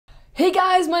Hey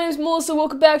guys, my name is Melissa,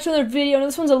 welcome back to another video. Now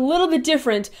this one's a little bit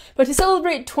different, but to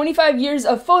celebrate 25 years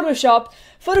of Photoshop,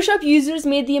 Photoshop users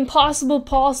made the impossible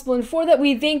possible, and for that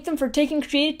we thank them for taking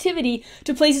creativity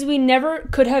to places we never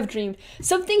could have dreamed.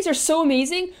 Some things are so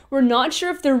amazing, we're not sure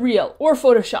if they're real or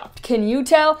Photoshopped. Can you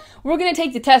tell? We're gonna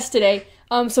take the test today.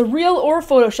 So real or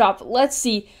Photoshopped, let's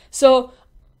see. So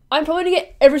I'm probably gonna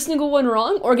get every single one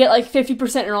wrong, or get like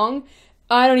 50% wrong.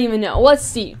 I don't even know. Let's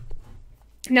see.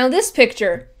 Now this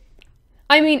picture,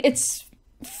 I mean, it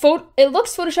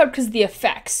looks Photoshopped because of the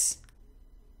effects.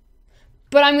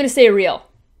 But I'm going to say real.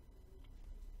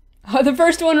 The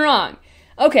first one wrong.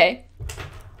 Okay.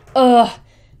 Oh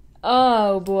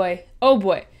boy. Oh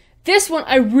boy. This one,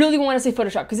 I really want to say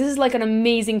Photoshop because this is like an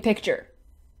amazing picture.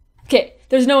 Okay.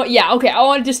 There's no, yeah, okay.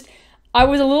 I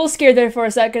was a little scared there for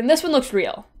a second. This one looks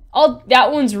real.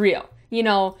 That one's real. You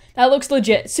know, that looks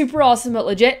legit. Super awesome, but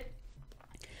legit.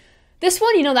 This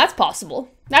one, you know, that's possible.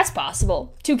 That's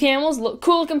possible. Two camels,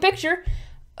 cool looking picture.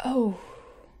 Oh.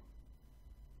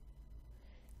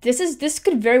 This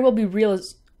could very well be real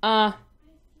as,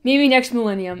 maybe next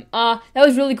millennium. That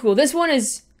was really cool. This one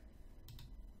is,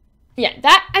 yeah,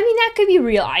 that could be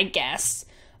real, I guess.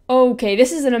 Okay,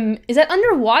 this is is that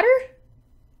underwater?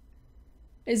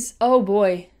 Oh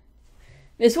boy.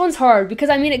 This one's hard because,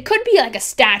 I mean, it could be like a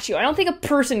statue. I don't think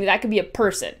that could be a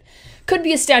person. Could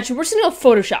be a statue. We're just gonna go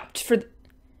Photoshopped for.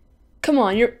 Come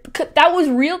on, that was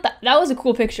real. That was a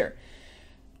cool picture.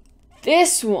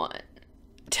 This one,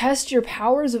 test your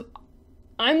powers of.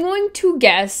 I'm going to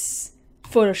guess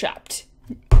Photoshopped.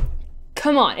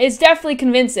 Come on, it's definitely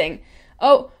convincing.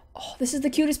 Oh, this is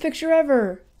the cutest picture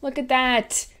ever. Look at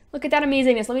that. Look at that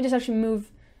amazingness. Let me just actually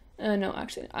move. No,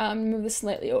 actually, I'm gonna move this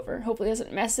slightly over. Hopefully, it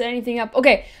doesn't mess anything up.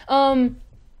 Okay. Oh,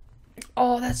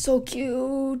 that's so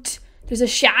cute. There's a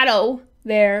shadow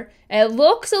there. It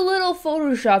looks a little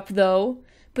Photoshopped though,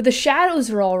 but the shadows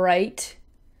are all right.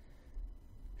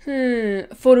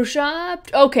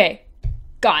 Photoshopped. Okay,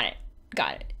 got it.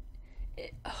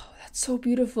 Oh, that's so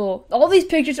beautiful. All these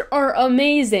pictures are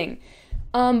amazing.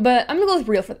 But I'm gonna go with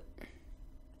real for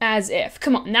as if.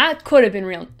 Come on, that could have been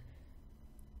real.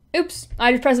 Oops,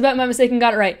 I just pressed a button by mistake and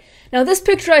got it right. Now this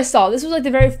picture I saw, this was like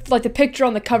the picture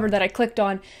on the cover that I clicked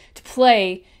on to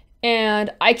play. And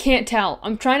I can't tell.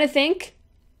 I'm trying to think.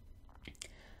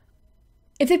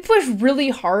 If they push really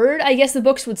hard, I guess the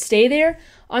books would stay there.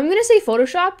 I'm going to say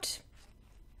Photoshopped.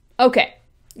 Okay.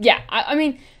 Yeah, I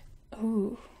mean,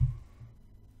 ooh.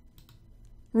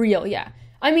 Real, yeah.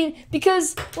 I mean,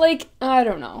 because, like, I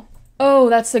don't know. Oh,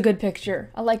 that's a good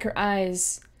picture. I like her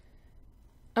eyes.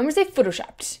 I'm going to say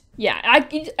Photoshopped. Yeah,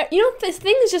 you know, this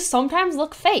thing is just sometimes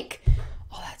look fake.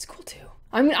 Oh, that's cool too.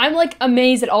 I mean, I'm like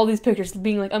amazed at all these pictures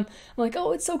being like, I'm like,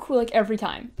 oh, it's so cool, like every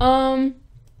time.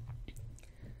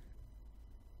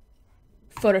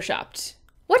 Photoshopped.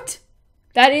 What?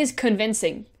 That is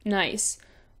convincing. Nice.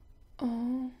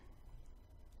 Oh,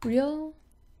 real?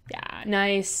 Yeah,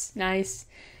 nice.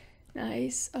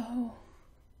 Oh,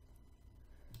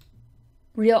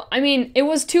 real. I mean, it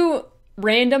was too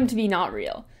random to be not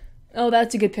real. Oh,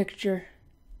 that's a good picture.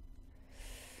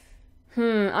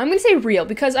 I'm gonna say real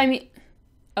because, I mean,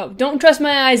 oh, don't trust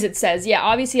my eyes, it says. Yeah,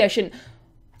 obviously I shouldn't.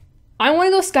 I want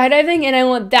to go skydiving, and I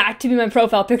want that to be my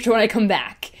profile picture when I come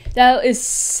back. That is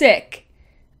sick.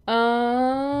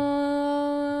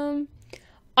 I'm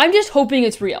just hoping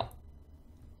it's real.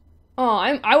 Oh,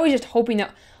 I was just hoping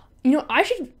that, you know, I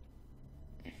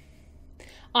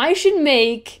should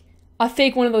make a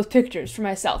fake one of those pictures for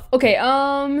myself. Okay,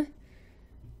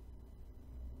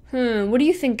 what do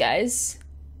you think, guys?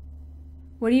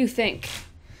 What do you think?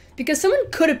 Because someone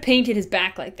could have painted his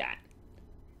back like that.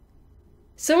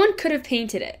 Someone could have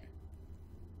painted it.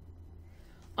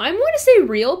 I'm going to say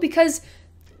real because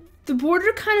the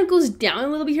border kind of goes down a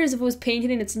little bit here as if it was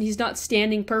painted and he's not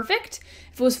standing perfect.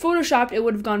 If it was Photoshopped, it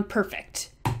would have gone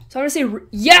perfect. So I'm going to say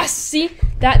yes! See?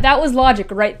 That was logic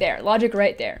right there. Logic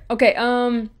right there. Okay,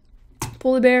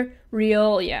 polar bear,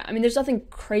 real. Yeah, I mean, there's nothing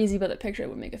crazy about the picture that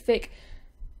would make it fake.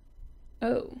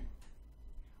 Oh.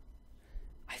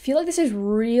 I feel like this is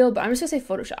real, but I'm just gonna say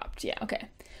Photoshopped. Yeah, okay.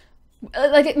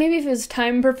 Like, maybe if it was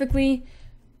timed perfectly.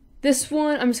 This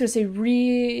one, I'm just gonna say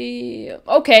real.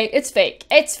 Okay, it's fake.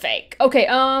 It's fake. Okay,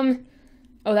 oh,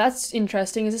 that's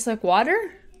interesting. Is this like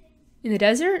water in the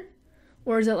desert?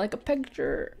 Or is it like a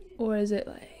picture? Or is it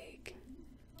like,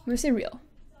 I'm gonna say real.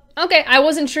 Okay, I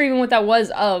wasn't sure even what that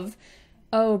was of.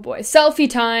 Oh boy, selfie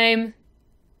time.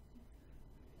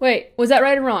 Wait, was that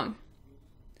right or wrong?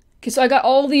 Okay, so I got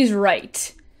all these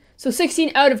right. So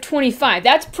 16 out of 25.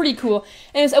 That's pretty cool.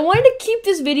 And I wanted to keep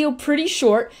this video pretty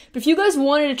short, but if you guys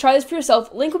wanted to try this for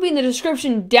yourself, link will be in the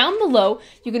description down below.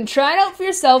 You can try it out for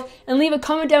yourself and leave a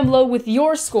comment down below with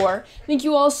your score. Thank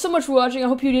you all so much for watching. I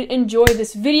hope you did enjoy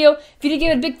this video. If you did,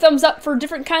 give it a big thumbs up for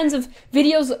different kinds of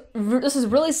videos. This is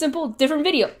really simple, different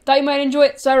video. Thought you might enjoy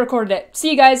it, so I recorded it.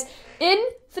 See you guys in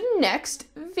the next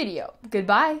video.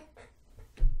 Goodbye.